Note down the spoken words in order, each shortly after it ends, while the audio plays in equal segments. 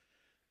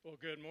Well,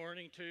 good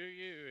morning to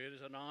you. It is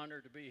an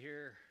honor to be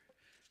here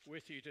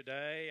with you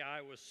today.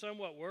 I was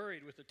somewhat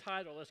worried with the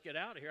title, Let's Get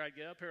Out of Here. I'd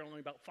get up here, only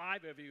about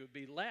 5 of you would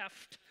be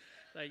left.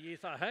 That you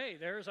thought, hey,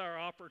 there's our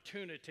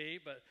opportunity.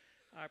 But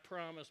I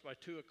promise by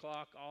 2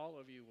 o'clock, all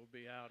of you will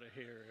be out of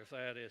here, if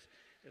that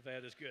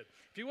is good.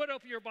 If you would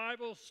open your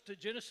Bibles to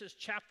Genesis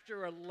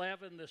chapter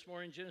 11 this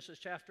morning, Genesis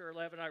chapter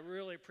 11. I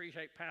really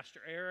appreciate Pastor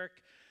Eric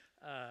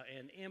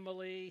and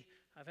Emily.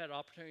 I've had the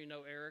opportunity to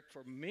know Eric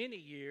for many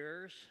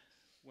years.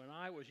 When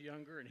I was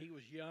younger and he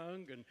was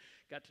young, and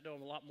got to know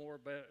him a lot more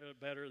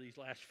better these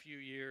last few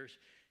years.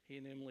 He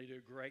and Emily do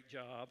a great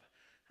job.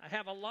 I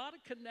have a lot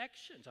of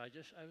connections. I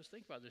was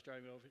thinking about this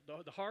driving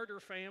over. The Harder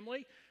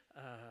family.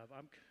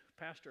 I'm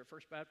pastor at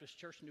First Baptist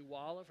Church New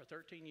Walla for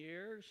 13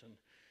 years, and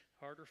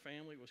Harder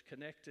family was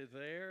connected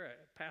there.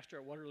 Pastor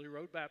at Waterloo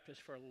Road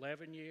Baptist for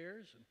 11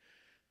 years, and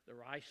the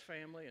Rice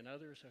family and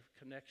others have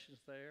connections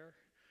there.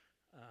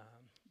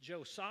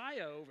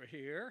 Josiah over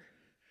here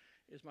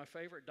is my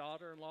favorite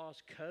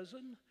daughter-in-law's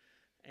cousin,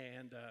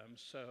 and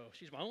so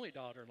she's my only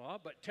daughter-in-law,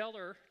 but tell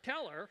her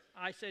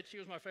I said she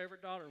was my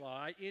favorite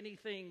daughter-in-law.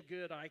 Anything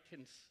good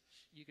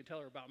you can tell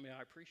her about me,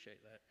 I appreciate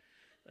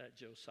that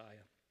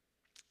Josiah.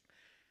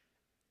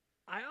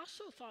 I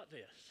also thought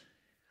this.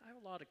 I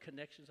have a lot of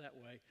connections that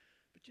way,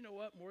 but you know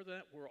what? More than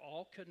that, we're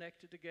all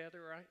connected together,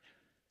 right?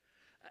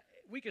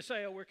 We could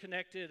say, we're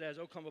connected as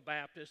Oklahoma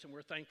Baptist, and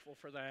we're thankful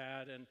for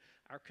that, and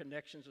our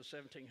connections of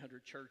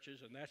 1,700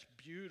 churches, and that's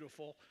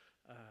beautiful.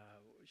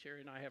 Sherry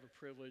and I have a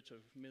privilege of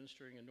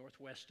ministering in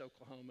Northwest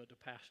Oklahoma to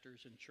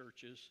pastors and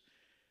churches.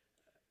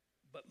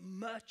 But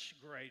much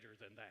greater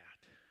than that,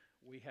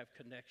 we have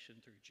connection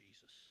through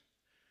Jesus.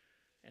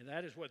 And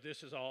that is what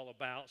this is all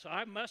about. So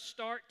I must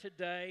start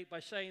today by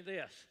saying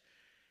this.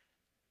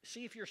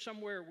 See if you're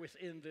somewhere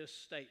within this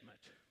statement.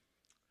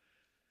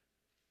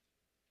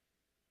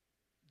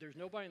 There's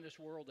nobody in this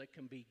world that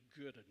can be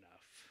good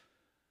enough.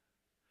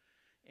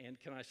 And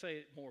can I say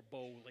it more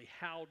boldly?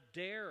 How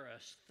dare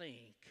us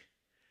think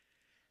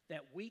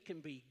that we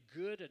can be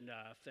good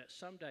enough that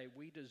someday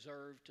we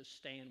deserve to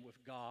stand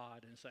with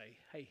God and say,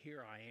 hey,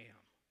 here I am.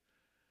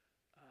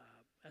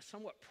 That's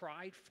somewhat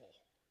prideful.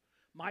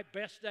 My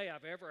best day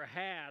I've ever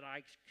had,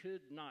 I could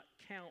not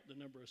count the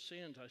number of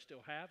sins I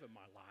still have in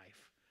my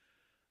life.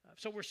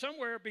 So we're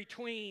somewhere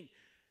between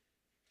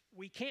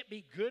we can't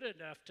be good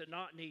enough to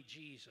not need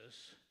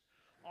Jesus,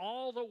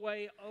 all the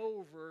way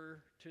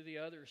over to the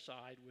other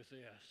side with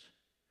this.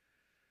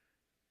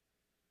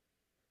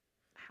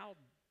 How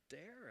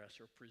dare us,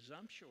 or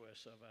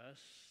presumptuous of us,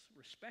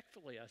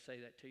 respectfully I say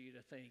that to you,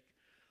 to think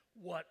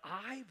what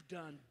I've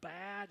done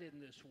bad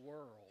in this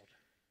world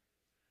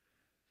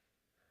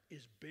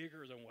is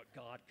bigger than what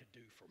God could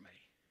do for me.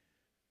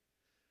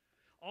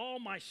 All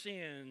my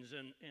sins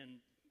and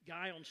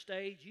guy on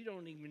stage, you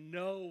don't even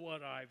know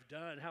what I've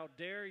done. How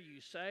dare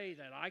you say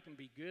that I can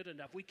be good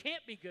enough? We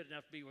can't be good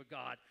enough to be with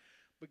God.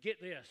 But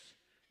get this,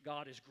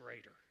 God is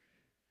greater.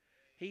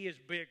 He is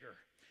bigger.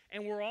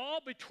 And we're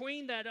all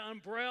between that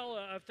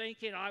umbrella of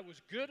thinking I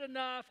was good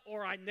enough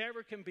or I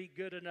never can be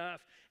good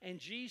enough. And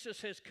Jesus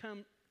has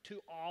come to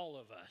all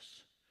of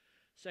us.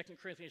 2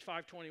 Corinthians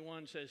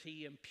 5:21 says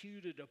he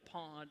imputed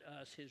upon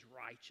us his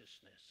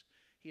righteousness.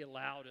 He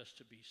allowed us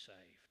to be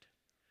saved.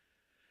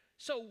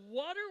 So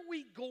what are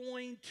we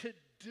going to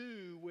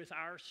do with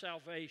our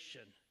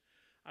salvation?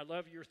 I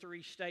love your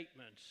 3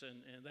 statements,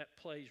 and that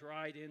plays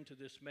right into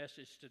this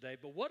message today.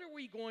 But what are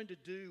we going to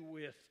do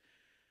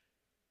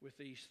with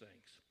these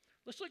things?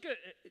 Let's look at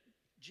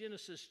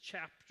Genesis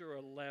chapter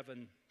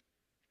 11.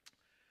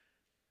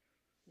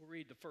 We'll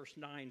read the first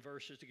 9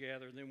 verses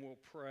together, and then we'll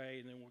pray,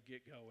 and then we'll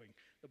get going.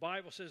 The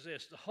Bible says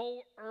this: the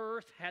whole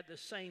earth had the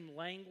same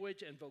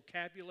language and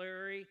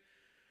vocabulary.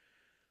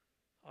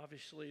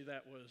 Obviously,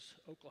 that was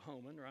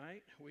Oklahoman,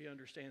 right? We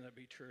understand that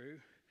to be true.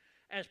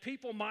 As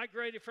people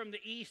migrated from the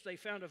east, they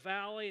found a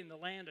valley in the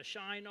land of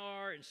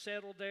Shinar and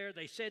settled there.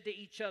 They said to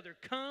each other,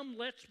 come,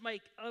 let's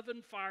make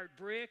oven-fired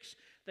bricks.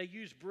 They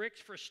used bricks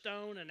for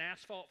stone and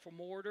asphalt for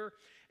mortar.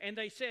 And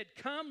they said,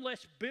 come,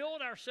 let's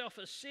build ourselves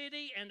a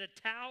city and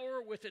a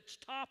tower with its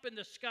top in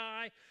the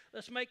sky.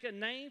 Let's make a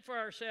name for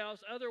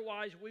ourselves,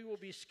 otherwise we will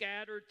be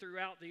scattered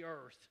throughout the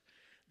earth.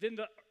 Then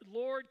the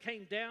Lord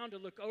came down to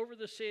look over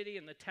the city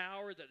and the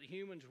tower that the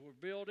humans were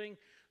building.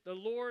 The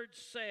Lord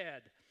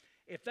said,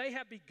 if they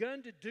have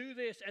begun to do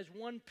this as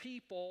one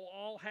people,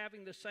 all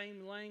having the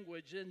same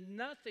language, then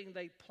nothing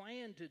they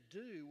plan to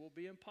do will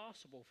be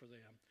impossible for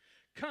them.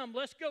 Come,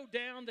 let's go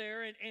down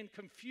there and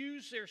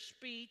confuse their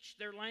speech,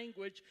 their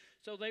language,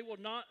 so they will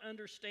not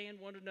understand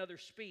one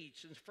another's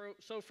speech. And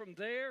so from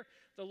there,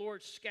 the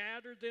Lord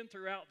scattered them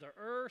throughout the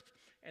earth,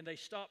 and they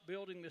stopped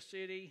building the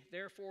city.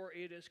 Therefore,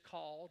 it is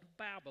called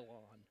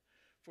Babylon.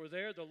 For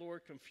there the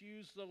Lord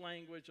confused the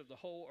language of the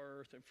whole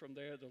earth, and from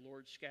there the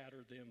Lord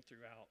scattered them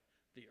throughout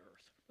the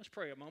earth. Let's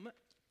pray a moment.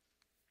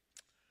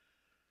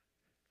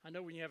 I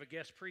know when you have a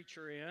guest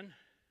preacher in,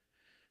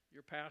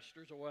 your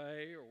pastor's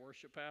away or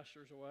worship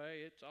pastor's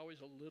away, it's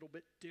always a little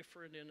bit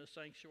different in a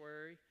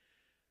sanctuary.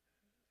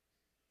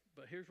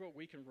 But here's what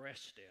we can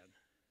rest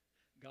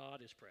in.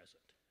 God is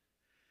present.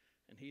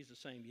 And he's the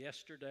same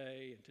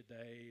yesterday and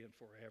today and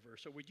forever.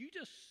 So would you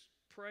just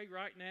pray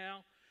right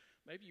now?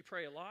 Maybe you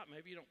pray a lot.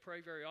 Maybe you don't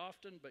pray very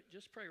often. But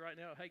just pray right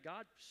now. Hey,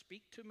 God,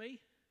 speak to me.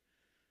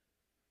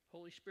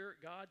 Holy Spirit,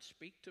 God,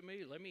 speak to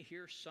me. Let me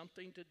hear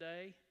something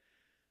today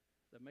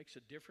that makes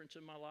a difference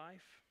in my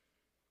life.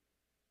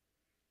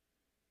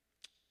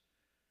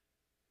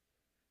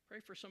 Pray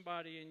for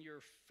somebody in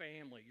your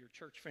family, your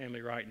church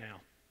family right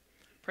now.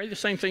 Pray the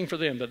same thing for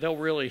them, that they'll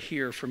really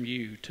hear from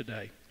you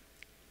today.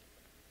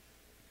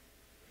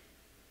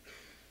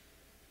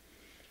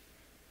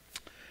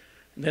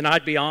 And then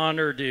I'd be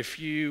honored if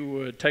you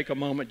would take a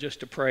moment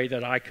just to pray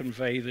that I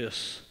convey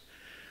this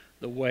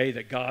the way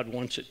that God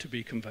wants it to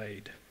be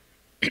conveyed.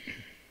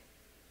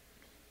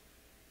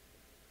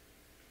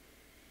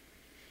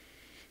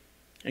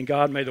 And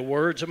God, may the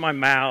words of my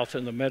mouth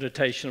and the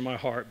meditation of my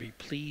heart be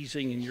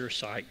pleasing in your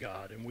sight,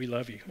 God. And we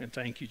love you and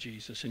thank you,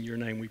 Jesus. In your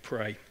name we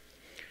pray.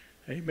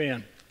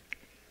 Amen.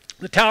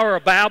 The Tower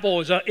of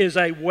Babel is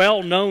a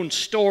well-known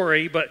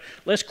story, but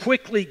let's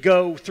quickly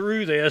go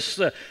through this.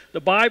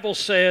 The Bible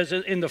says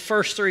in the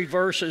first 3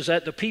 verses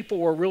that the people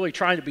were really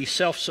trying to be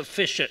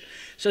self-sufficient.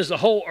 It says the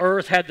whole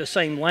earth had the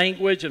same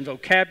language and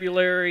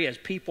vocabulary. As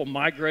people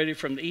migrated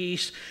from the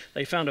east,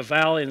 they found a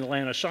valley in the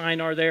land of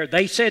Shinar there.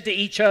 They said to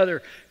each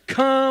other,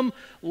 "Come,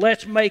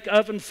 let's make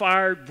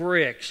oven-fired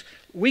bricks."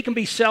 We can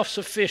be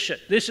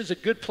self-sufficient. This is a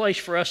good place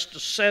for us to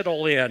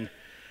settle in.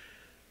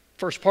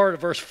 First part of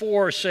verse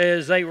 4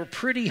 says they were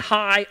pretty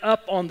high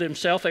up on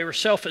themselves. They were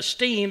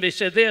self-esteemed. They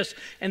said this,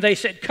 and they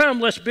said, "Come,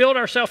 let's build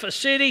ourselves a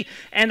city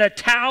and a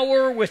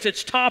tower with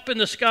its top in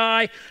the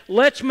sky.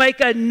 Let's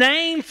make a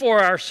name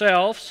for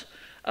ourselves.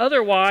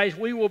 Otherwise,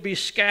 we will be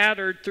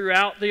scattered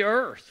throughout the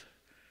earth."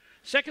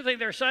 Second thing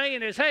they're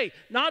saying is, hey,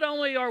 not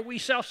only are we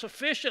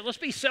self-sufficient, let's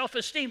be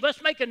self-esteemed.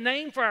 Let's make a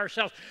name for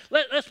ourselves.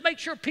 Let's make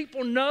sure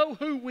people know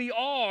who we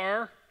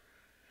are.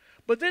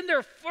 But then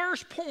their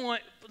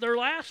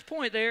last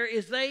point there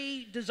is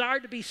they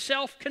desired to be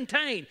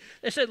self-contained.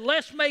 They said,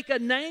 let's make a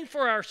name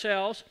for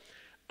ourselves.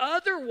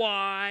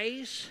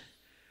 Otherwise,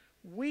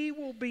 we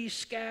will be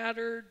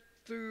scattered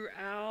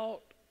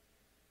throughout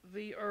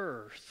the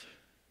earth.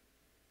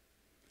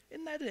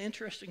 Isn't that an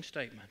interesting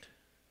statement?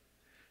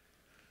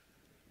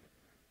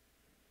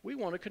 We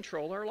want to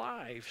control our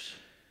lives.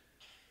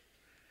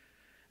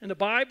 And the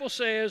Bible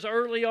says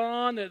early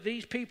on that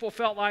these people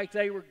felt like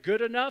they were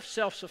good enough,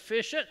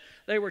 self-sufficient.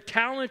 They were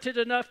talented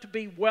enough to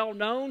be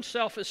well-known,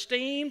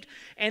 self-esteemed,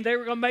 and they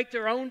were going to make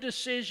their own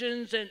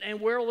decisions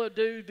and where they'll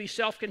do be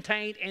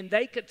self-contained, and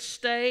they could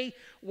stay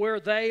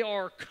where they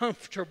are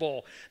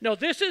comfortable. Now,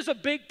 this is a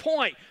big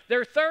point.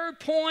 Their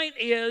third point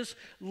is,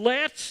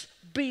 let's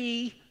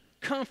be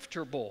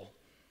comfortable.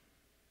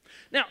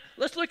 Now,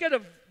 let's look at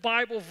a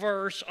Bible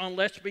verse on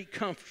let's be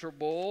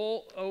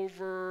comfortable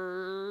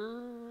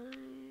over...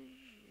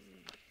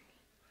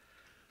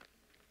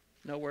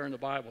 Nowhere in the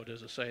Bible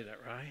does it say that,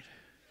 right?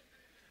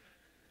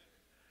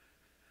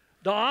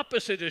 The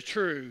opposite is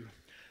true.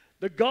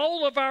 The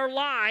goal of our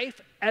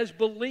life as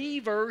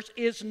believers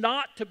is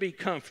not to be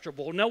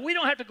comfortable. No, we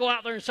don't have to go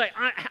out there and say,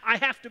 I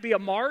have to be a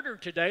martyr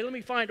today. Let me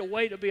find a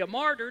way to be a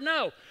martyr.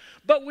 No.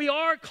 But we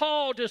are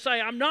called to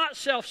say, I'm not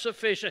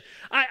self-sufficient.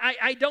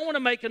 I don't want to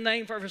make a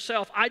name for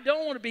myself. I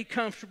don't want to be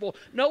comfortable.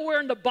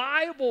 Nowhere in the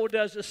Bible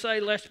does it say,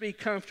 let's be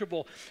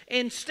comfortable.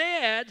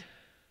 Instead,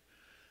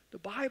 the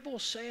Bible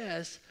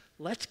says,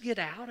 let's get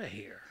out of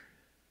here.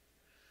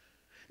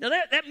 Now,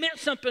 that meant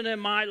something in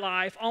my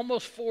life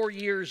almost 4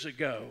 years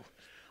ago.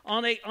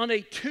 On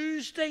a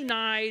Tuesday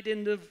night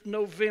in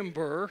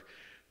November,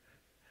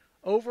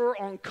 over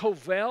on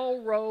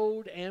Covell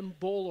Road and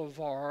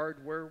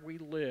Boulevard, where we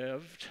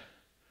lived,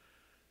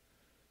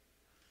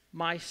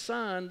 my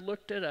son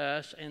looked at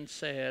us and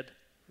said,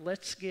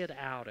 let's get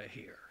out of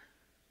here.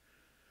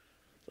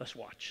 Let's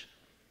watch.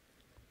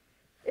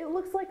 It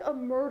looks like a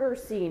murder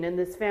scene in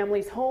this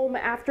family's home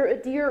after a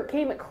deer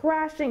came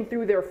crashing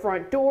through their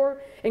front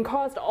door and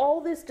caused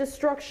all this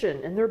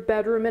destruction in their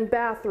bedroom and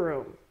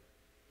bathroom.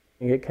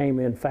 It came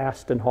in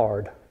fast and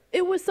hard.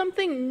 It was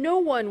something no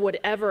one would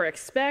ever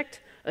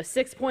expect. A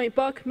 6-point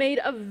buck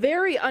made a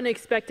very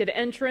unexpected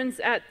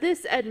entrance at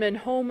this Edmond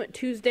home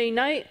Tuesday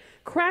night,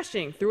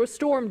 crashing through a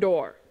storm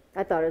door.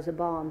 I thought it was a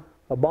bomb.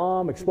 A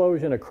bomb,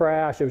 explosion, a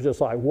crash. It was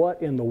just like,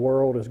 what in the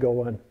world is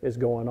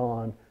going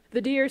on? The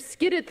deer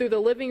skidded through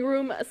the living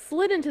room,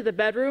 slid into the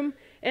bedroom,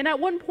 and at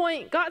one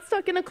point got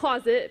stuck in a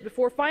closet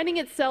before finding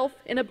itself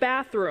in a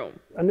bathroom.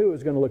 I knew it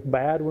was going to look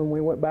bad when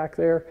we went back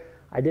there.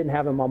 I didn't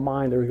have in my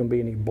mind there was going to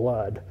be any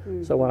blood.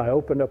 So when I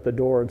opened up the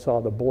door and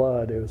saw the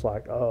blood, it was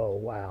like, oh,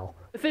 wow.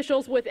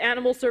 Officials with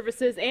Animal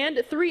Services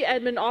and 3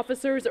 Edmond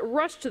officers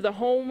rushed to the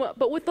home,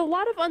 but with a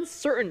lot of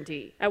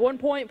uncertainty. At one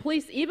point,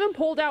 police even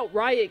pulled out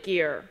riot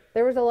gear.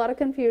 There was a lot of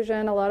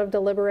confusion, a lot of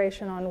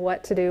deliberation on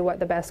what to do,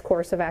 what the best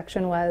course of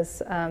action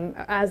was,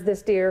 as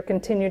this deer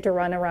continued to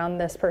run around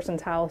this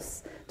person's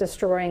house,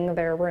 destroying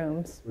their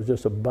rooms. It was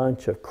just a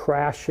bunch of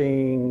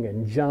crashing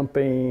and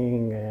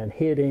jumping and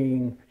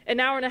hitting. An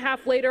hour and a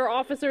half later,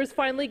 officers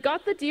finally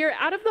got the deer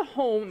out of the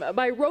home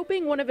by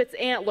roping one of its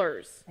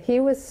antlers. He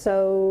was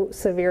so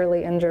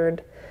severely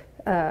injured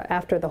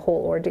after the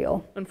whole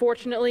ordeal.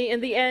 Unfortunately, in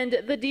the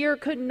end, the deer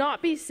could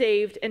not be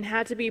saved and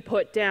had to be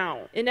put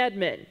down. In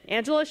Edmond,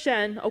 Angela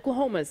Shen,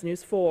 Oklahoma's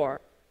News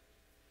 4.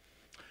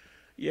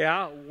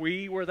 Yeah,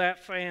 we were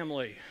that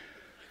family.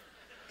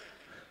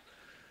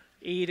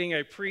 Eating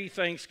a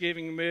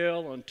pre-Thanksgiving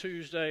meal on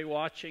Tuesday,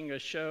 watching a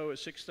show at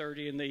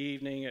 6:30 in the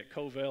evening at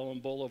Covell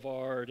and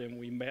Boulevard, and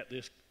we met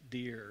this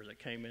deer that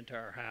came into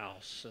our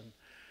house.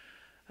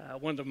 And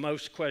one of the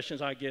most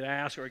questions I get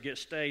asked or get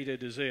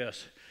stated is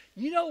this: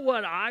 you know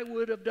what I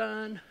would have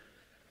done?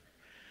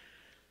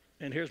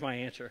 And here's my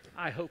answer: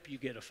 I hope you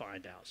get to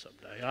find out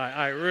someday.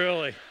 I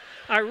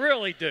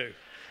really do.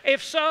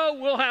 If so,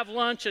 we'll have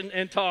lunch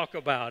and talk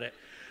about it.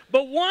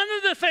 But one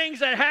of the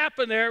things that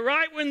happened there,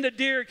 right when the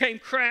deer came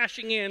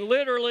crashing in,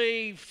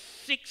 literally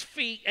 6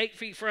 feet, 8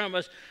 feet from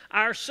us,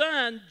 our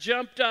son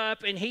jumped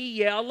up and he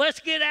yelled, "Let's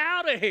get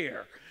out of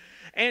here."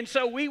 And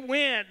so we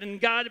went and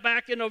got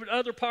back in the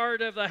other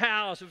part of the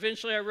house.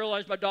 Eventually I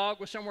realized my dog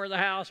was somewhere in the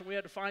house and we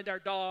had to find our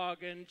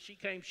dog, and she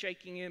came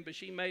shaking in, but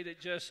she made it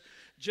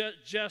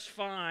just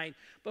fine.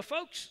 But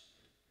folks,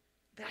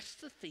 that's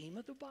the theme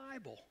of the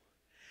Bible.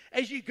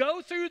 As you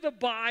go through the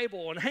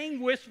Bible, and hang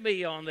with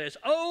me on this,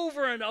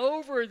 over and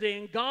over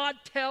then, God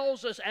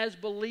tells us as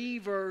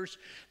believers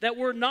that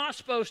we're not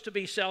supposed to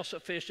be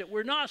self-sufficient.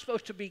 We're not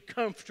supposed to be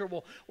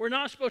comfortable. We're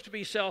not supposed to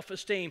be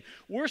self-esteem.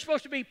 We're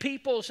supposed to be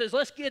people who says,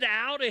 let's get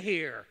out of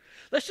here.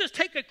 Let's just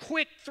take a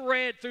quick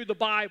thread through the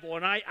Bible.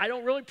 And I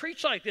don't really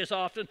preach like this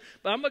often,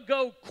 but I'm going to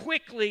go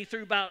quickly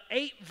through about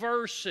 8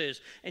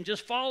 verses and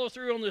just follow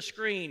through on the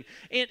screen.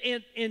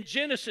 In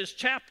Genesis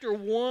chapter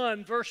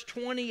 1, verse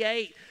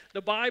 28,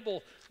 the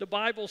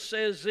Bible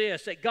says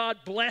this, that God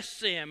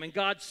blessed them, and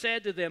God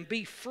said to them,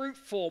 "Be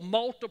fruitful,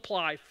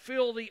 multiply,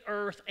 fill the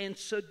earth, and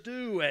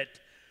subdue it."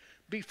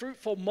 Be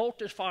fruitful,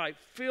 multiply,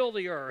 fill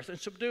the earth,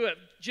 and subdue it.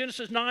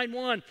 Genesis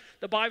 9:1,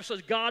 the Bible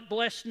says, God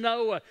blessed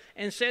Noah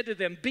and said to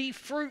them, "Be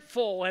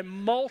fruitful and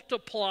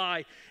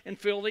multiply and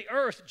fill the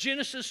earth."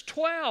 Genesis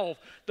 12,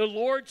 the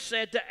Lord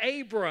said to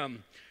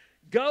Abram,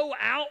 "Go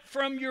out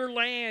from your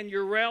land,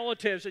 your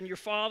relatives, and your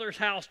father's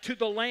house to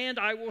the land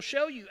I will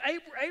show you."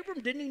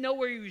 Abram didn't even know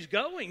where he was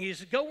going. He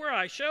said, "Go where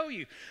I show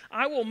you.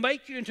 I will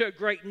make you into a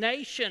great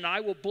nation. I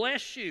will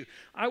bless you.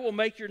 I will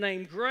make your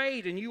name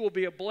great, and you will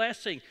be a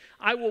blessing.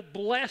 I will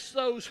bless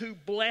those who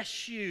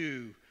bless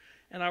you,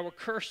 and I will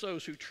curse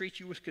those who treat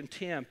you with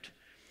contempt.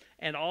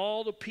 And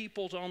all the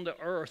peoples on the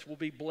earth will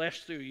be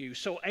blessed through you."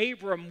 So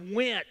Abram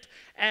went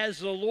as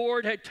the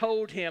Lord had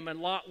told him, and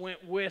Lot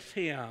went with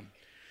him.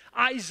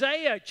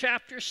 Isaiah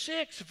chapter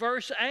 6,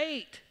 verse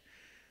 8.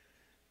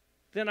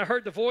 Then I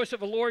heard the voice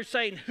of the Lord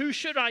saying, "Who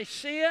should I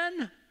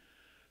send?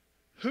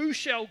 Who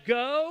shall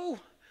go?"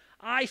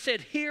 I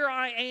said, "Here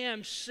I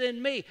am,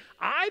 send me."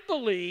 I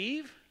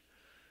believe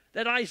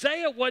that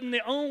Isaiah wasn't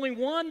the only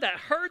one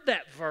that heard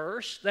that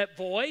verse, that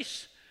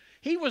voice.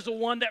 He was the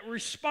one that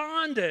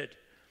responded.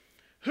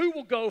 Who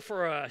will go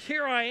for us?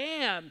 Here I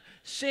am,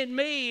 send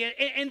me.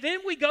 And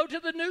then we go to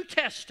the New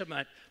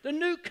Testament, the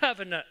New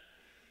Covenant.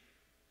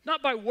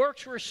 Not by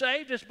works we're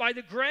saved, it's by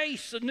the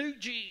grace, the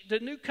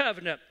new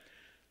covenant.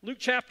 Luke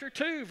chapter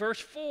 2, verse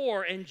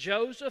 4, "And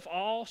Joseph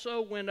also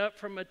went up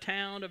from a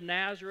town of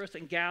Nazareth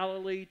in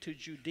Galilee to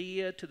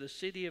Judea, to the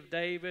city of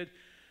David,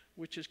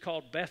 which is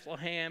called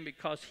Bethlehem,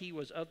 because he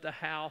was of the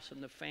house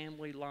and the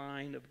family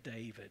line of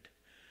David."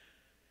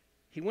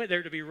 He went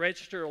there to be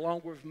registered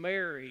along with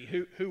Mary,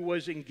 who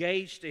was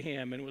engaged to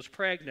him and was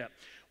pregnant.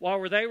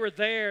 While they were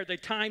there, the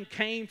time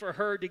came for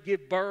her to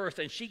give birth,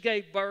 and she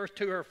gave birth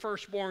to her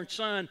firstborn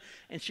son,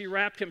 and she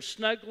wrapped him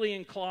snugly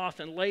in cloth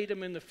and laid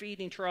him in the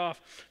feeding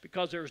trough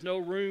because there was no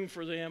room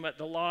for them at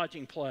the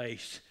lodging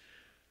place.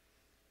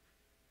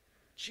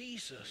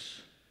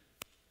 Jesus,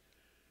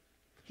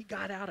 he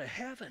got out of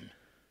heaven.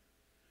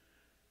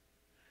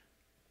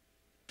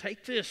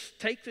 Take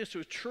this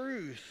with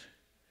truth.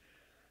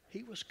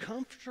 He was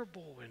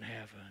comfortable in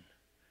heaven.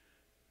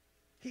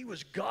 He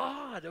was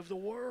God of the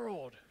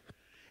world.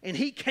 And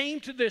he came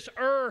to this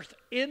earth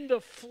in the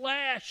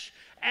flesh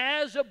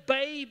as a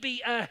baby,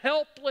 a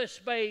helpless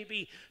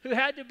baby who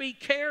had to be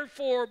cared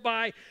for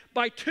by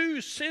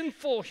 2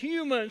 sinful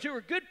humans who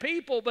were good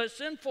people but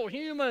sinful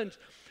humans.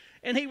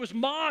 And he was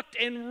mocked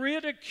and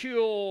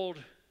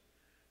ridiculed.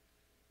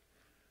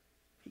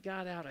 He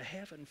got out of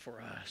heaven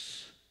for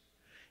us.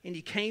 And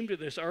he came to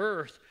this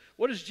earth.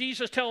 What does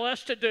Jesus tell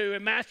us to do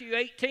in Matthew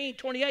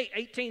 18:28,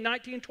 18,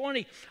 19,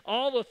 20?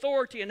 "All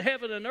authority in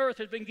heaven and earth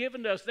has been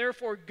given to us.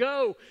 Therefore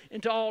go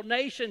into all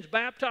nations,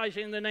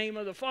 baptizing in the name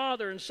of the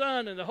Father and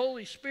Son and the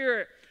Holy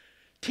Spirit,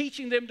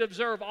 teaching them to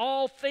observe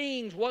all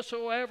things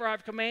whatsoever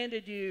I've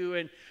commanded you.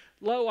 And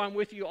lo, I'm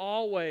with you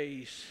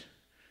always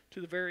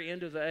to the very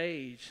end of the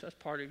age." That's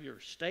part of your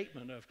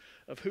statement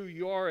of who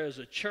you are as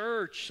a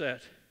church,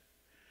 that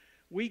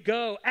we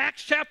go.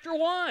 Acts chapter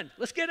 1.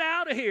 Let's get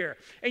out of here.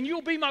 "And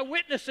you'll be my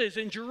witnesses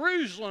in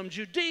Jerusalem,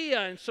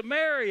 Judea, and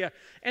Samaria,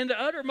 and the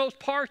uttermost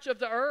parts of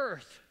the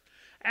earth."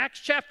 Acts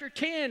chapter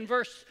 10,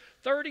 verse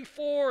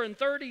 34 and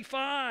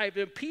 35,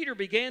 and Peter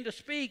began to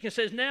speak and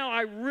says, now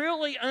I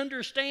really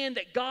understand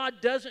that God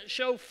doesn't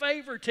show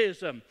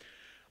favoritism.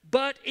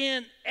 But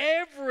in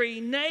every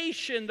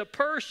nation, the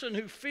person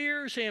who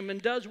fears him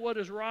and does what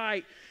is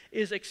right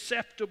is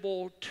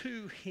acceptable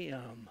to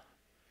him.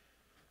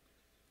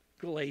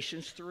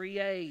 Galatians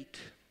 3:8.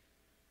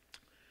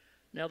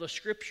 Now the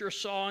scripture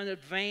saw in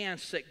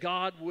advance that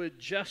God would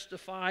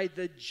justify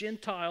the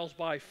Gentiles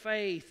by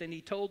faith, and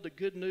he told the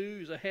good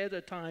news ahead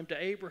of time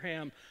to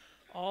Abraham,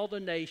 all the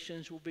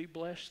nations will be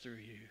blessed through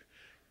you.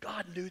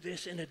 God knew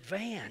this in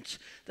advance,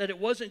 that it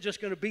wasn't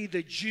just going to be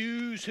the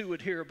Jews who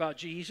would hear about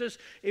Jesus,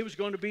 it was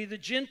going to be the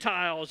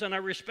Gentiles. And I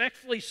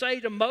respectfully say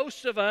to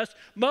most of us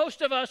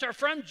are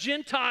from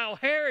Gentile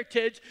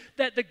heritage,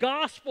 that the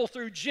gospel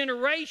through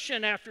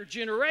generation after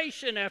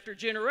generation after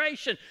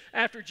generation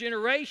after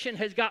generation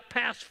has got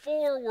passed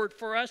forward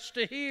for us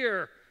to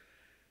hear.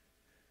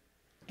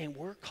 And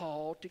we're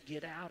called to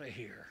get out of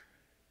here.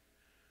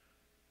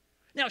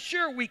 Now,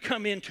 sure, we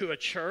come into a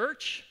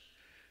church.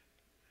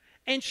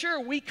 And sure,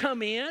 we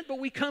come in, but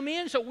we come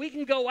in so we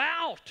can go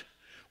out.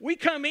 We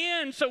come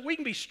in so we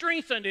can be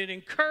strengthened and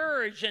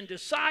encouraged and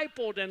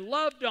discipled and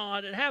loved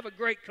on and have a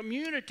great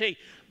community.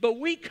 But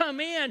we come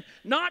in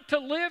not to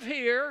live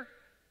here.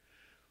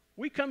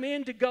 We come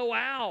in to go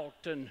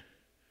out and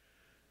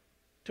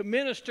to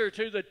minister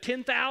to the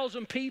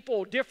 10,000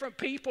 people, different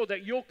people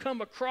that you'll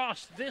come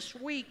across this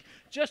week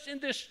just in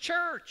this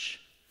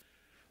church.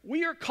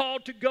 We are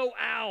called to go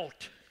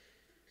out.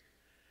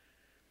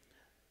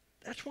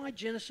 That's why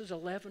Genesis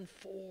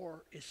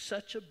 11:4 is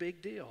such a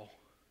big deal.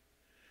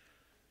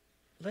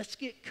 Let's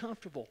get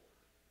comfortable.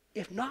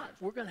 If not,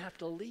 we're going to have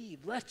to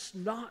leave. Let's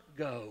not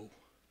go.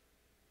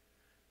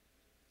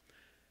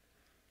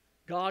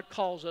 God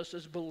calls us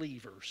as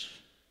believers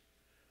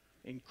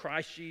in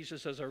Christ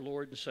Jesus as our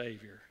Lord and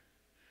Savior,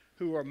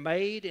 who are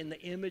made in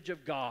the image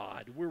of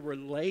God. We're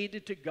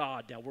related to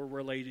God. Now, we're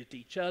related to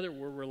each other.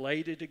 We're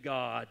related to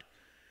God.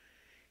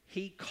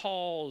 He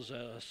calls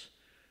us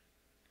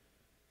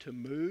to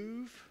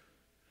move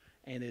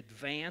and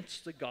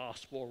advance the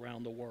gospel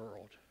around the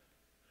world.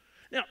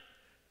 Now,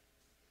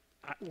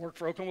 I work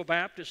for Oklahoma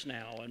Baptist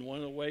now, and one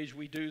of the ways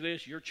we do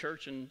this, your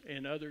church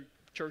and other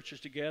churches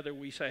together,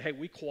 we say, hey,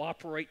 we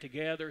cooperate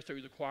together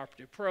through the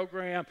cooperative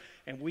program,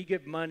 and we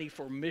give money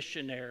for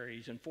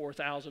missionaries, and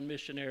 4,000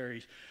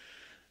 missionaries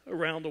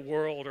around the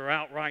world are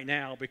out right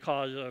now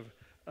because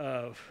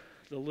of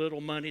the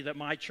little money that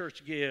my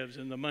church gives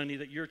and the money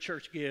that your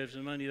church gives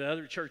and money that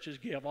other churches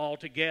give. All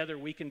together,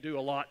 we can do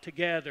a lot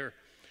together.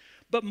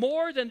 But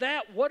more than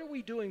that, what are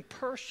we doing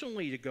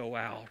personally to go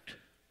out?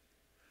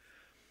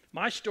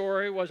 My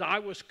story was I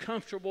was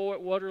comfortable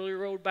at Waterloo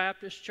Road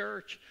Baptist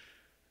Church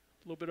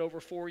a little bit over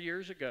 4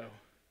 years ago.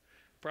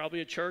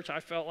 Probably a church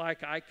I felt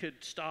like I could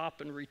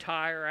stop and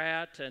retire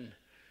at, and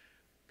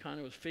kind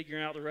of was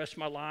figuring out the rest of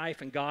my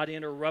life, and God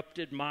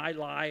interrupted my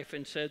life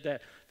and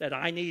said that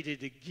I needed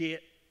to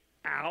get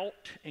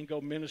out and go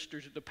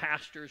minister to the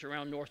pastors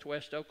around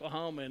northwest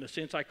Oklahoma. In a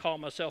sense, I call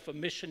myself a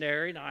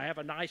missionary. Now, I have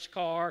a nice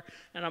car,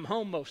 and I'm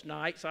home most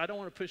nights, so I don't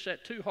want to push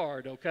that too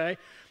hard, okay?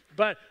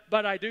 But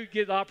I do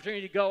get the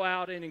opportunity to go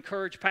out and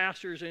encourage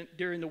pastors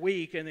during the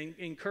week and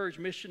encourage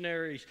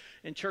missionaries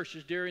and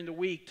churches during the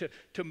week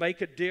to make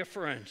a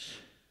difference.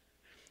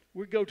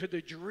 We go to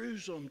the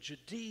Jerusalem,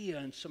 Judea,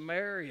 and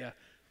Samaria,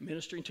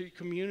 ministering to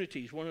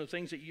communities, one of the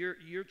things that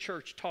your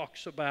church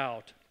talks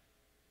about.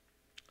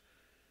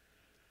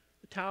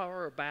 The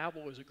Tower of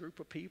Babel is a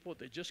group of people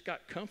that just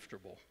got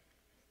comfortable.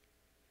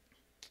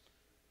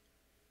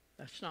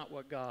 That's not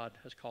what God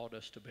has called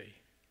us to be.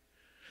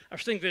 I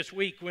was thinking this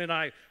week when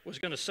I was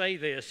going to say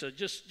this,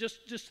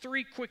 just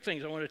three quick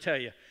things I want to tell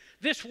you.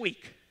 This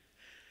week,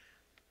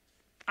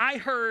 I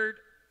heard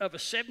of a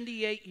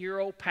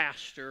 78-year-old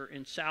pastor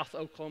in South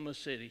Oklahoma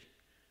City.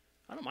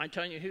 I don't mind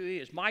telling you who he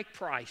is. Mike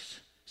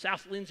Price,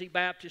 South Lindsay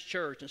Baptist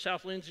Church. And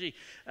South Lindsay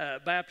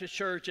Baptist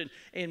Church,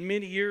 and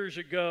many years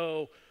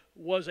ago,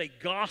 was a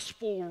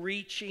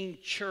gospel-reaching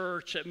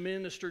church that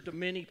ministered to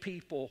many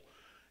people.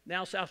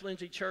 Now South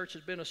Lindsay Church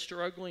has been a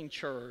struggling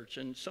church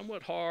and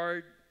somewhat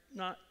hard,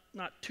 not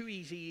too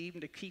easy even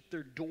to keep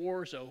their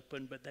doors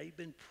open, but they've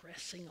been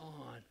pressing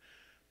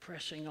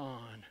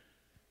on.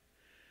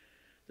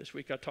 This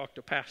week I talked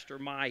to Pastor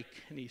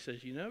Mike, and he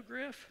says, you know,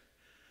 Griff,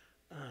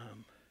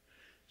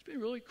 it's been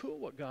really cool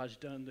what God's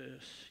done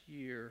this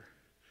year.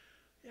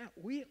 Yeah,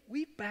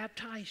 we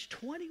baptized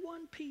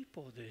 21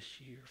 people this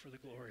year for the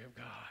glory of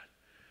God.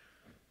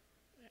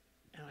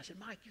 And I said,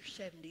 Mike, you're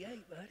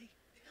 78, buddy.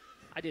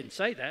 I didn't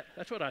say that.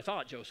 That's what I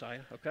thought,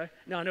 Josiah, okay?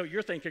 Now, I know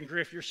you're thinking,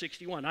 Griff, you're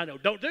 61. I know.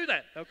 Don't do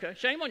that, okay?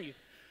 Shame on you.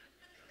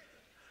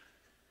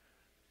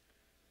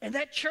 And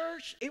that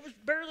church, it was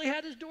barely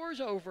had his doors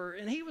over.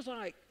 And he was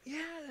like,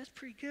 yeah, that's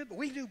pretty good, but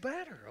we do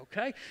better,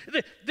 okay?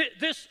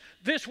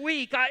 This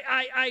week,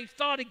 I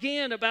thought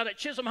again about at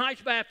Chisholm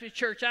Heights Baptist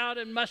Church out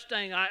in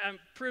Mustang. I'm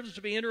privileged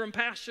to be interim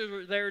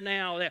pastor there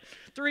now.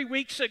 3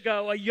 weeks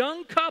ago, a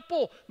young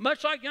couple,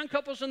 much like young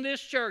couples in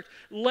this church,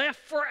 left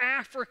for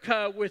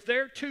Africa with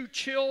their 2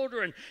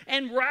 children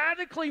and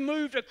radically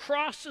moved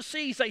across the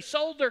seas. They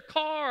sold their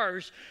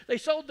cars. They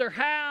sold their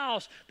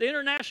house. The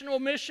International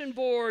Mission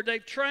Board,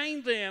 they've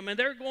trained them, and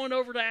they're going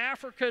over to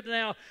Africa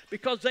now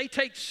because they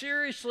take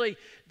seriously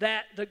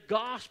that the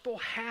gospel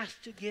has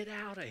to get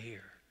out of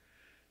here.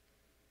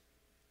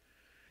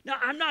 Now,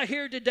 I'm not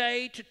here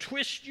today to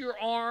twist your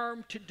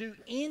arm to do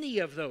any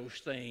of those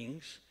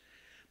things,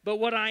 but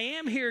what I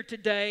am here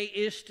today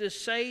is to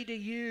say to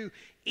you,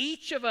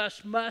 each of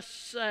us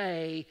must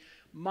say,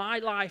 my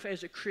life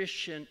as a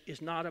Christian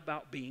is not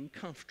about being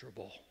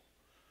comfortable.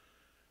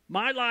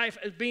 My life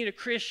as being a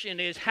Christian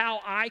is how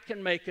I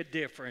can make a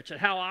difference and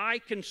how I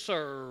can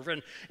serve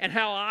and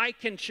how I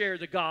can share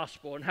the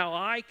gospel and how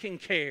I can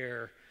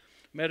care.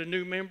 Met a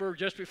new member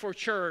just before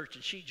church,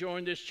 and she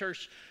joined this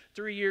church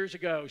 3 years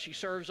ago. She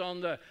serves on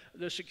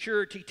the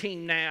security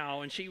team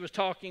now, and she was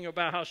talking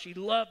about how she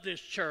loved this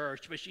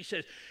church, but she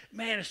says,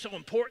 man, it's so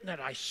important that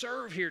I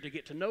serve here to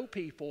get to know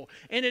people.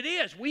 And it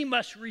is. We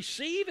must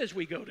receive as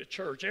we go to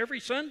church every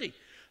Sunday.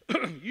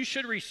 You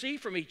should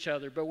receive from each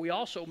other, but we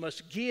also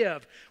must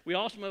give. We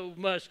also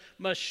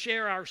must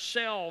share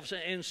ourselves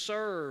and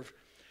serve.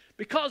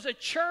 Because a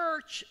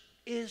church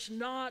is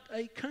not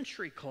a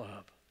country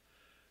club.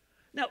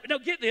 Now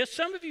get this.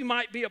 Some of you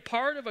might be a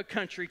part of a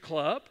country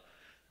club,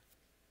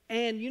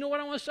 and you know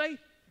what I want to say?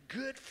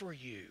 Good for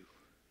you.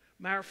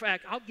 Matter of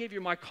fact, I'll give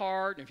you my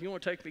card, and if you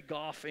want to take me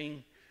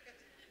golfing,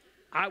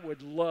 I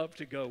would love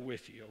to go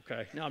with you,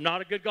 okay? Now, I'm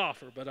not a good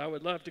golfer, but I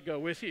would love to go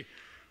with you.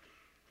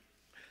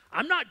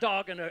 I'm not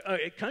dogging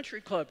a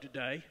country club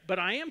today, but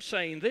I am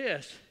saying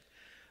this.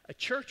 A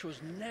church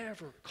was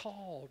never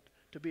called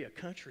to be a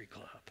country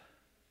club.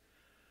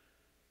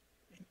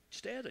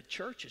 Instead, a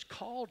church is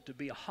called to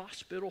be a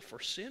hospital for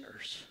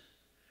sinners.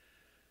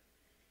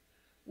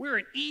 We're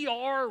an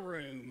ER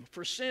room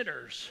for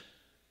sinners.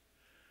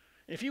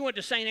 If you went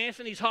to St.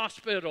 Anthony's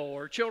Hospital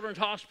or Children's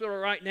Hospital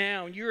right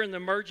now and you're in the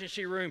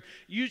emergency room,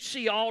 you'd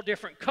see all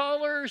different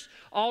colors,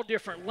 all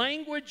different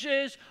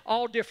languages,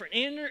 all different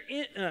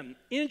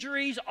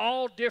injuries,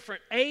 all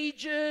different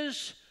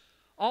ages,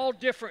 all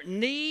different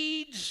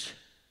needs.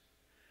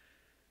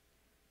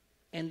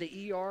 And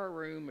the ER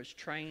room is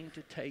trained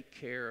to take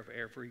care of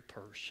every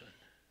person.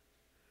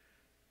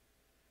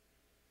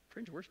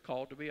 Friends, we're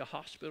called to be a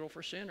hospital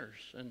for sinners.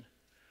 And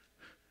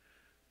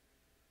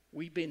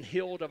we've been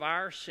healed of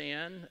our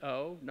sin.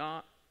 Oh,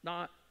 not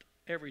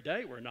every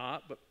day we're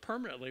not, but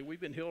permanently we've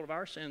been healed of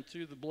our sin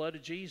through the blood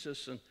of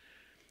Jesus. And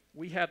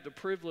we have the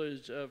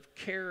privilege of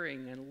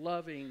caring and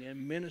loving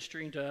and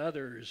ministering to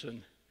others.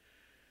 And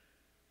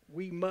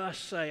we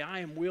must say, I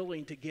am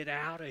willing to get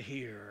out of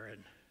here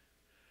and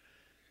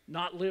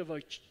not live a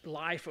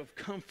life of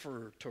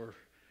comfort, or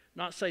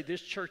not say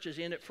this church is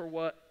in it for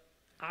what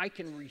I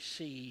can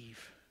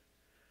receive.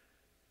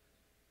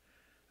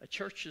 A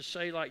church should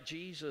say like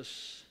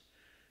Jesus,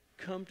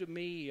 come to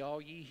me,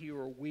 all ye who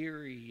are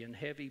weary and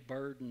heavy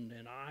burdened,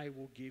 and I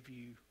will give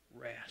you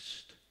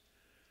rest.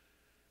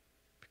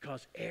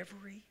 Because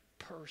every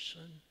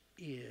person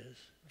is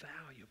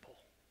valuable.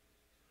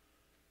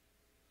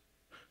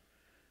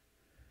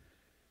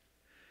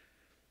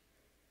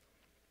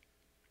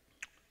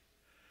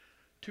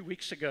 Two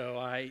weeks ago,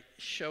 I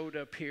showed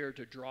up here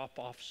to drop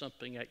off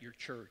something at your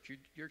church.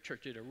 Your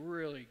church did a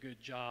really good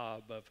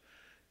job of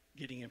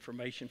getting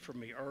information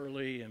from me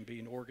early and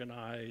being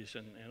organized,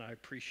 and I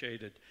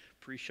appreciated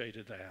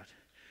that.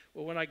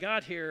 Well, when I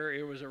got here,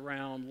 it was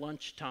around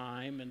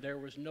lunchtime, and there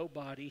was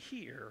nobody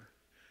here.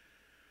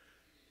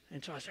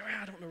 And so I said,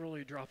 I don't know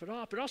really drop it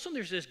off. But also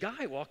there's this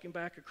guy walking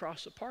back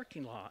across the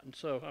parking lot. And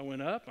so I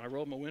went up, and I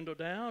rolled my window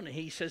down, and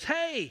he says,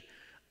 hey,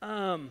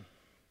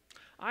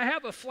 I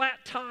have a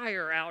flat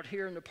tire out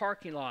here in the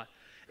parking lot.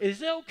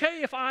 Is it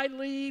okay if I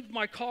leave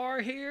my car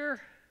here?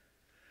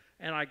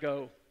 And I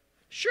go,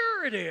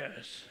 sure it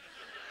is.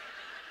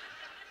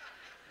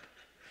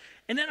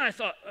 And then I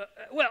thought,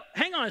 well,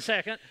 hang on a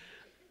second.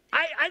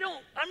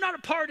 I'm not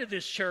a part of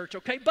this church,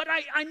 okay? But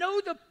I know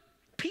the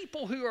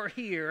people who are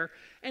here,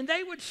 and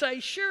they would say,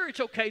 sure, it's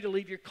okay to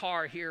leave your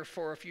car here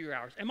for a few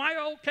hours. Am I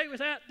okay with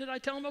that? Did I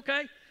tell them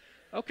okay?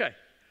 Okay.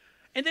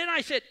 And then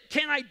I said,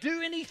 can I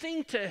do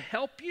anything to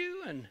help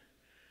you? And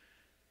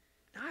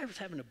I was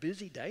having a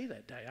busy day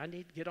that day. I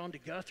need to get on to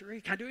Guthrie.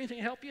 Can I do anything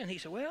to help you? And he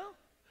said, well,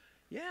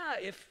 yeah,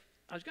 if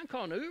I was going to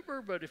call an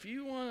Uber, but if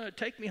you want to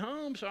take me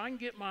home so I can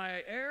get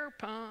my air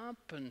pump.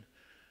 And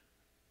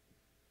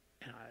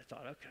I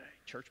thought, okay,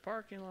 church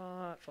parking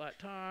lot, flat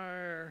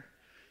tire.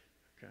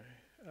 Okay,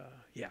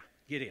 yeah,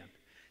 get in.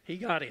 He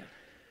got in.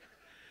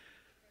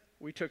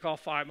 We took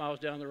off 5 miles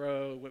down the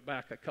road, went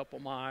back a couple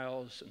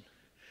miles, and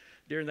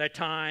during that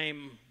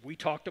time, we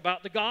talked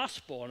about the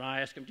gospel, and I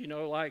asked him, do you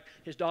know, like,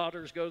 his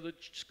daughters go to the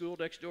school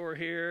next door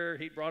here.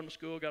 He brought them to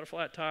school, got a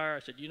flat tire. I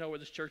said, do you know what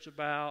this church is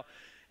about?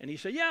 And he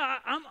said, yeah,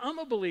 I'm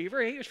a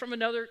believer. He was from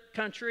another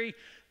country,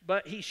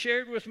 but he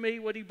shared with me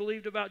what he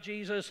believed about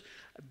Jesus.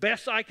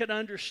 Best I could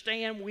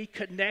understand, we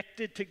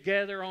connected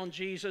together on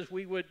Jesus.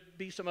 We would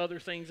be some other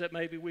things that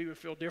maybe we would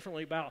feel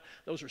differently about.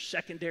 Those are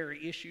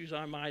secondary issues,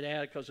 I might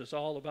add, because it's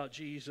all about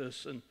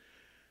Jesus. And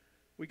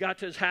we got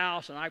to his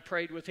house, and I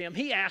prayed with him.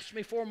 He asked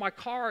me for my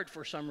card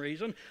for some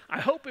reason. I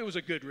hope it was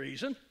a good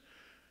reason.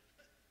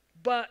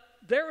 But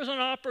there was an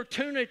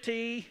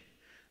opportunity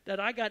that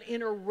I got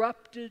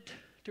interrupted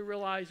to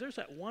realize there's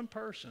that one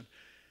person.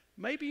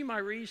 Maybe my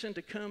reason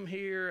to come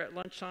here at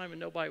lunchtime and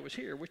nobody was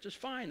here, which is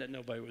fine that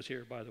nobody was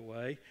here, by the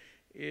way,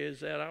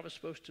 is that I was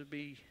supposed to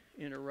be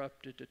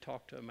interrupted to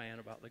talk to a man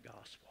about the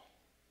gospel.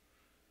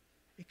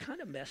 It kind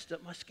of messed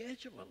up my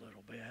schedule a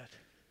little bit.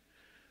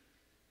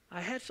 I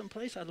had some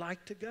place I'd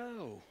like to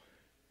go.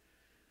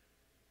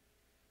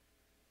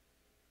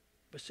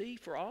 But see,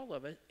 for all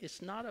of it,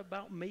 it's not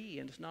about me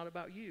and it's not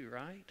about you,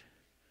 right?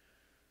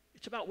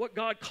 It's about what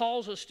God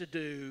calls us to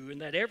do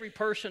and that every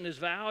person is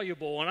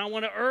valuable. And I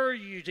want to urge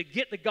you to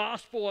get the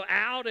gospel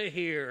out of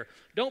here.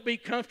 Don't be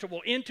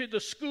comfortable. Into the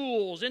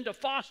schools, into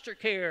foster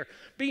care.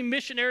 Be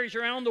missionaries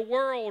around the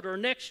world or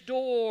next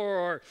door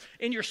or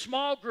in your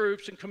small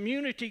groups and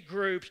community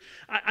groups.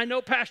 I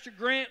know Pastor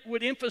Grant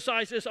would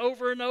emphasize this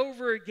over and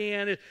over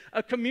again.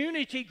 A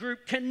community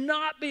group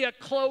cannot be a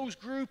closed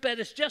group that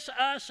it's just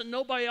us and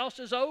nobody else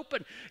is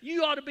open.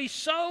 You ought to be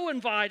so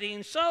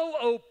inviting, so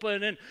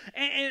open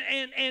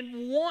and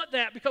want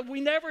that, because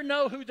we never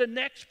know who the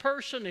next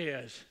person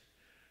is.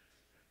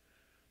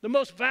 The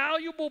most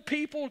valuable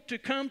people to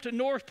come to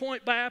North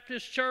Point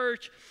Baptist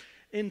Church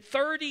in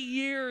 30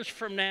 years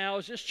from now,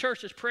 as this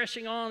church is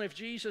pressing on, if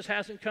Jesus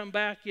hasn't come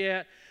back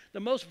yet, the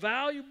most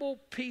valuable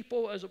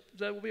people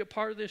that will be a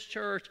part of this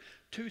church,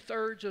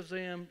 2/3 of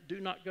them do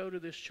not go to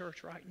this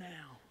church right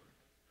now.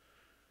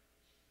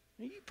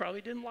 You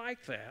probably didn't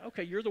like that.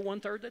 Okay, you're the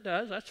 1/3 that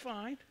does. That's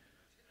fine.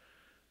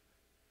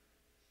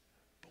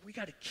 We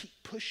got to keep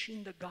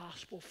pushing the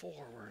gospel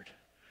forward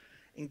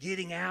and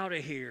getting out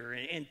of here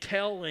and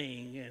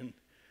telling, and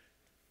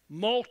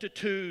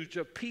multitudes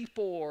of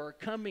people are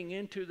coming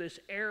into this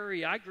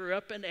area. I grew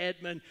up in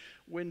Edmond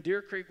when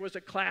Deer Creek was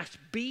a Class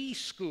B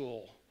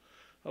school.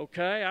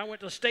 Okay, I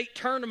went to the state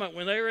tournament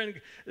when they were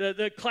in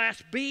the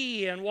Class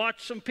B and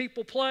watched some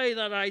people play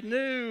that I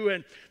knew.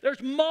 And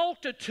there's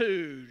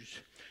multitudes.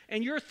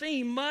 And your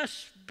theme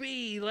must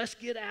be, let's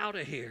get out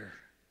of here.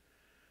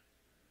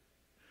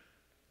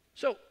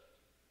 So,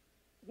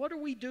 what are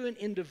we doing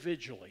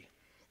individually?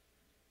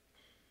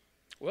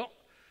 Well,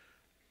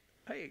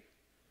 hey,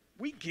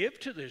 we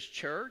give to this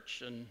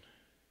church, and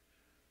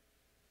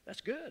that's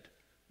good.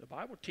 The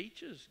Bible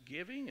teaches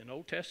giving in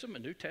Old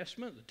Testament, New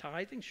Testament, the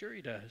tithing, sure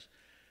he does.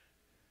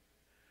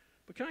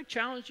 But can I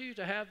challenge you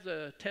to have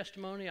the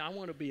testimony, I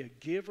want to be a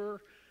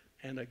giver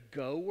and a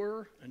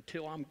goer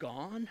until I'm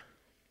gone?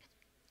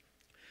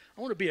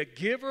 I want to be a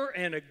giver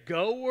and a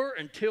goer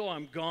until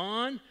I'm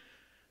gone.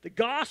 The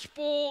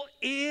gospel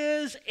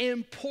is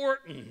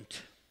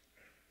important.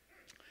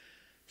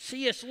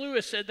 C.S.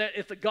 Lewis said that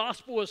if the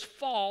gospel is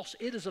false,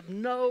 it is of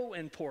no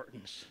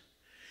importance.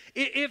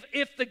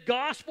 If the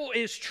gospel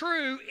is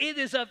true, it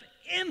is of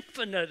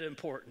infinite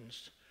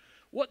importance.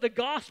 What the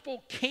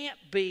gospel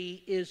can't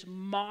be is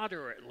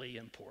moderately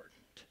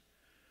important.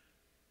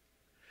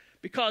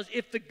 Because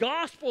if the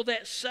gospel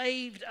that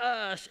saved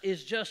us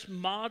is just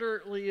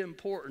moderately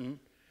important,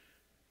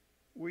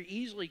 we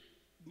easily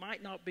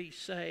might not be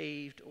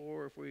saved,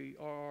 or if we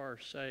are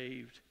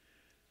saved,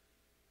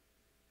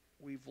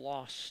 we've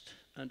lost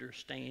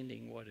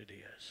understanding what it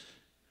is.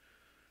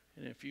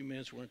 And in a few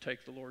minutes, we're going to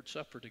take the Lord's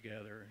Supper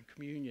together and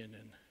communion,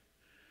 and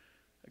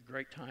a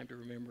great time to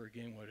remember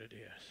again what it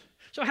is.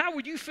 So how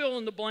would you fill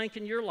in the blank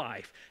in your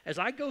life? As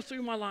I go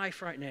through my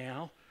life right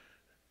now,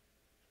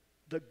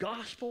 the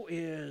gospel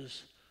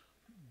is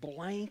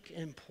blank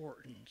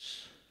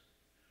importance.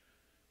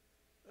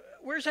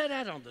 Where's that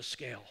at on the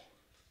scale?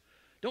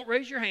 Don't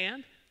raise your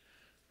hand.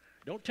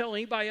 Don't tell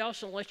anybody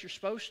else unless you're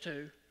supposed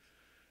to.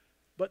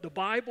 But the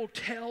Bible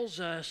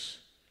tells us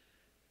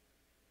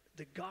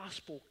the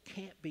gospel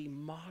can't be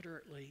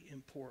moderately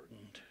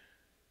important.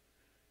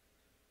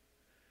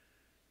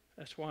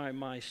 That's why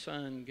my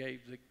son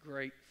gave the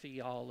great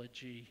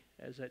theology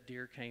as that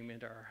deer came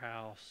into our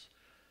house.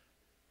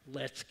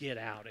 Let's get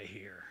out of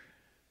here.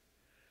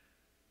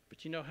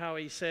 But you know how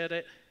he said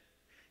it?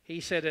 He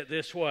said it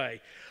this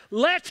way.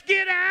 Let's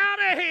get out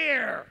of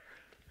here.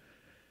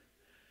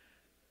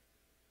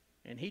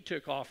 And he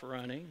took off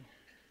running.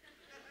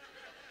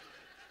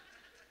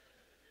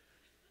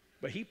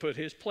 But he put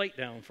his plate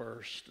down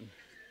first. And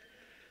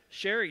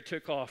Sherry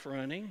took off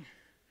running,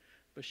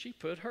 but she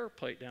put her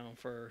plate down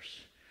first.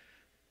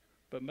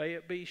 But may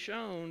it be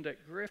shown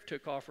that Griff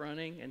took off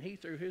running and he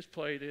threw his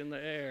plate in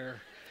the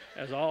air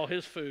as all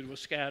his food was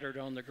scattered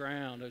on the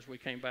ground as we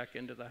came back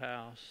into the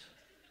house.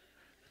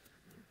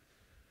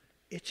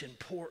 It's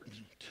important.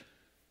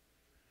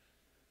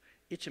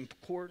 It's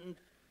important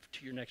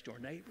to your next door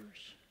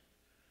neighbors,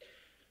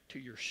 to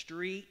your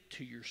street,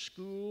 to your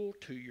school,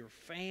 to your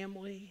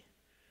family.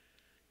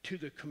 to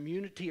the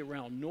community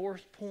around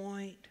North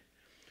Point,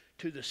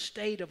 to the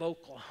state of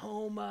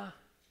Oklahoma,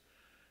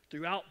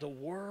 throughout the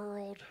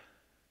world.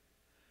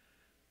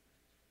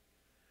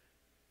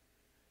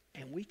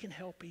 And we can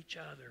help each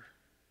other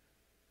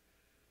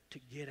to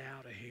get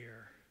out of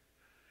here.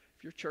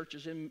 If your church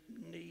is in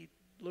need,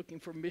 looking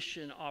for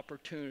mission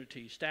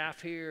opportunities,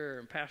 staff here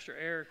and Pastor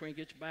Eric when he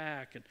gets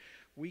back, and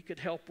we could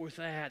help with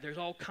that. There's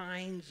all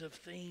kinds of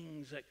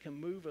things that can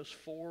move us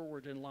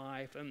forward in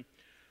life. And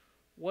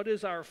what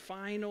is our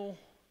final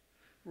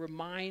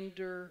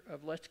reminder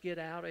of let's get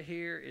out of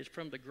here is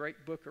from the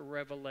great book of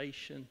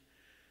Revelation,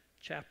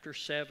 chapter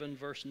 7,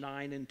 verse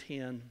 9 and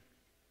 10.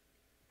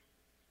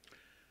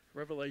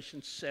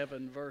 Revelation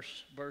 7,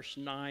 verse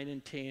 9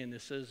 and 10,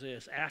 it says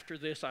this, "After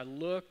this I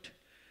looked,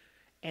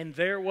 and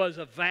there was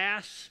a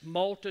vast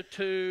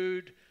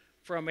multitude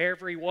from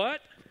every"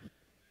 what?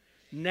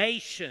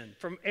 "Nation,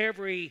 from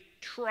every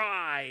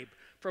tribe,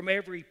 from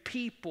every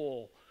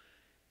people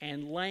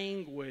and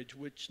language,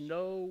 which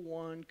no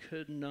one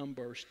could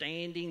number,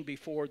 standing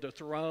before the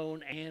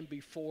throne and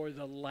before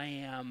the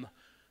Lamb,"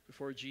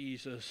 before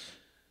Jesus.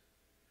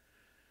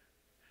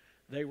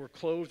 "They were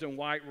clothed in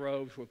white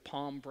robes with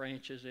palm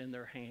branches in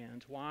their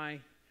hands."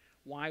 Why?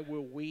 Why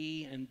will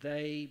we and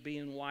they be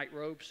in white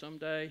robes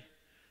someday?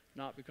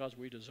 Not because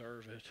we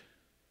deserve it.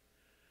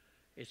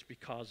 It's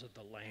because of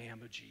the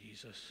Lamb of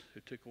Jesus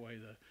who took away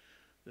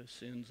the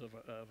sins of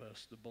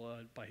us. The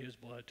blood, by his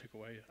blood, took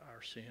away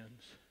our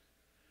sins.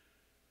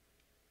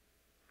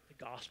 The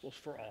gospel's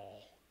for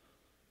all.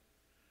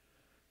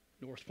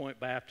 North Point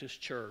Baptist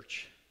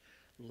Church,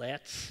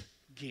 let's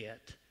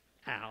get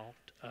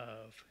out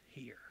of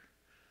here.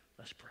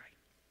 Let's pray.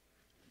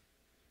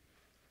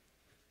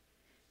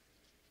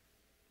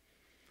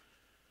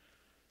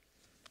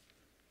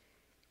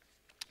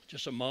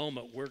 Just a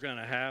moment, we're going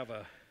to have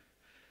a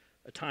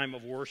time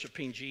of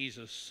worshiping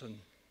Jesus. And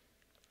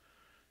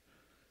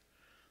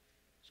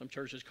some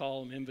churches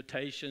call them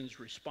invitations,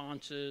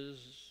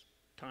 responses,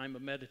 time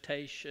of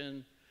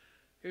meditation.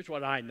 Here's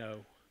what I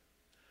know.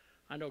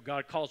 I know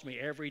God calls me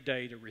every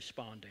day to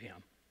respond to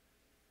him.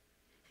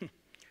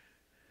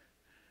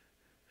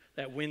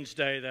 That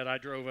Wednesday that I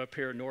drove up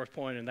here at North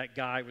Point and that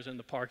guy was in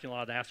the parking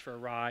lot, asked for a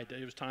ride,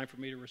 it was time for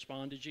me to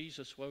respond to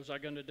Jesus. What was I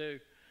going to do?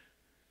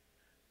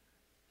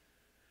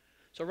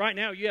 So right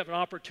now you have an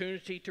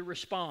opportunity to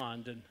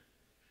respond, and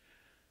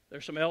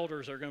there's some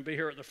elders that are going to be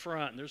here at the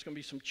front, and there's going to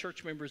be some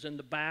church members in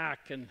the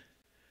back, and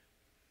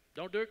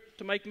don't do it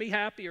to make me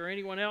happy or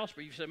anyone else,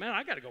 but you say, man,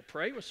 I got to go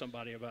pray with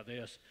somebody about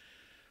this,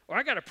 or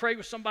I got to pray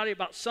with somebody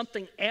about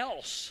something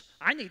else.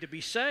 I need to be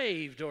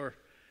saved, or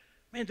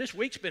man, this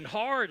week's been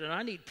hard and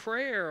I need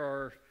prayer,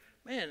 or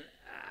man,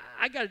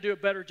 I got to do a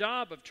better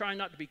job of trying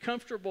not to be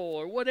comfortable,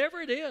 or whatever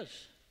it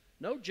is.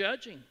 No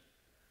judging.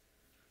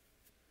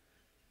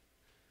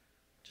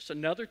 Just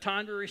another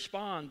time to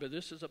respond, but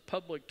this is a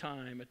public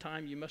time, a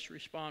time you must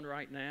respond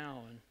right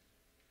now. And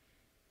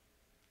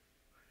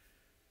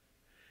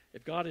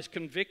if God has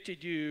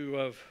convicted you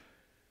of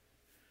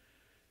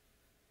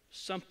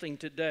something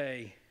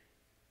today,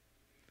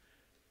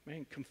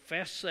 man,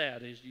 confess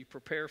that as you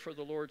prepare for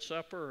the Lord's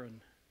Supper.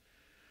 And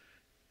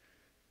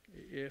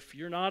if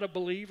you're not a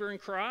believer in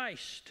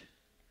Christ,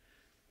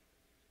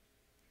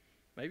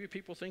 maybe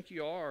people think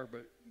you are,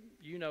 but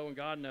you know and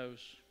God knows.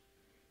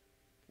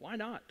 Why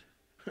not?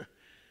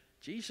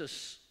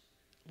 Jesus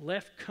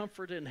left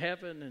comfort in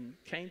heaven and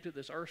came to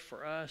this earth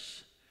for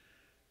us.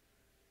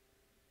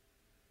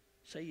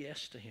 Say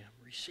yes to him.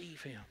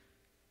 Receive him.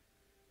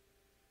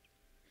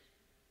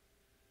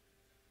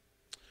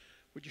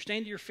 Would you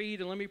stand to your feet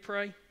and let me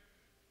pray?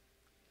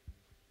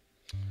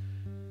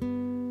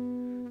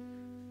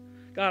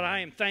 God, I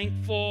am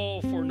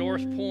thankful for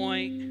North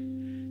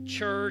Point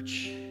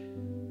Church.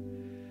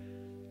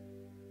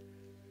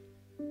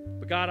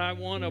 But God, I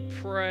want to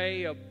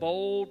pray a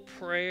bold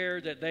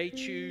prayer that they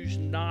choose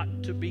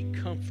not to be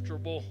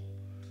comfortable.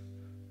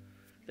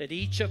 That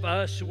each of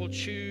us will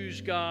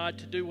choose, God,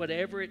 to do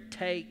whatever it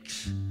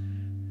takes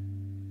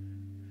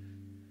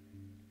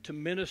to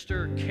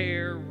minister,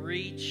 care,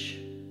 reach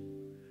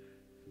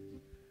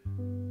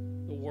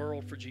the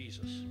world for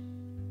Jesus.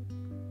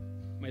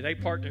 May they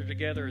partner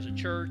together as a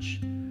church.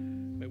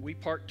 May we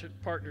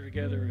partner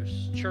together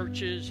as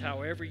churches,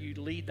 however you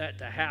lead that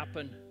to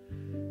happen.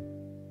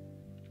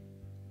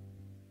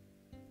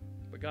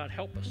 But God,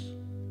 help us.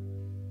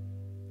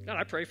 God,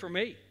 I pray for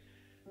me.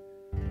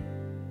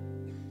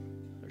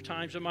 There are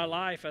times in my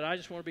life that I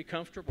just want to be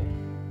comfortable,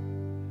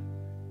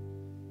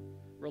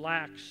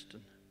 relaxed.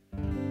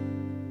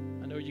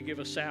 And I know you give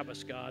us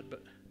Sabbaths, God,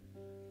 but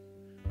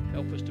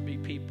help us to be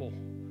people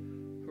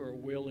who are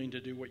willing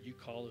to do what you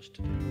call us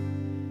to do.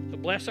 So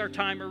bless our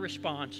time of response.